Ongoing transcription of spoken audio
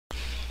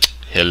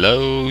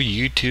Hello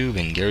YouTube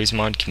and Gary's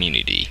Mod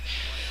community.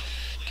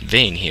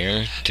 Vane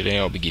here. Today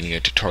I'll be giving a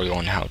tutorial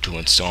on how to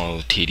install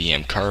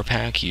TDM car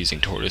pack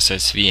using tortise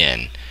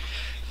SVN.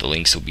 The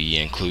links will be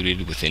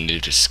included within the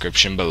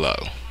description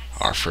below.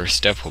 Our first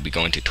step will be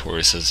going to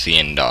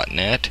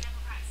tortisesvn.net,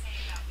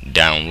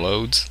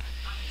 downloads,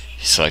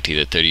 select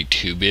either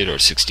 32-bit or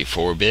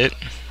 64-bit.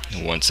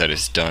 Once that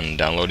is done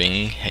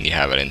downloading and you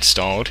have it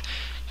installed,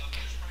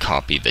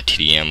 copy the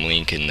TDM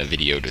link in the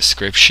video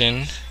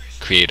description.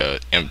 Create an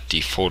empty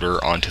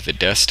folder onto the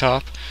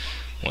desktop.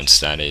 Once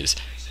that is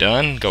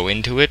done, go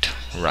into it,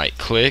 right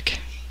click,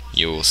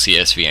 you will see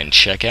SVN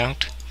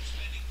checkout,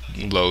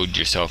 load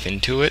yourself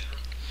into it,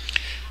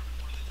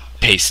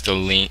 paste the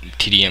link,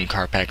 TDM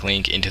car pack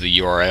link into the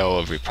URL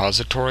of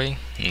repository,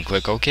 and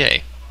click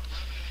OK.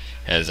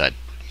 Once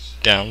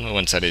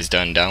that is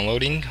done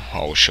downloading,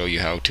 I'll show you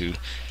how to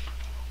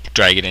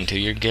drag it into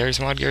your Gary's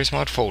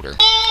Mod folder.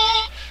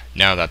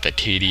 Now that the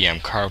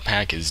TDM car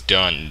pack is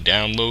done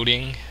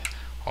downloading,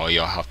 all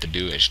you'll have to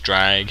do is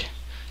drag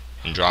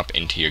and drop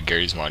into your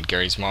Gary's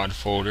Mod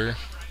folder.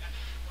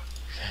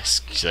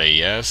 Say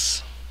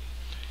yes,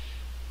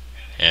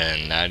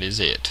 and that is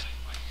it.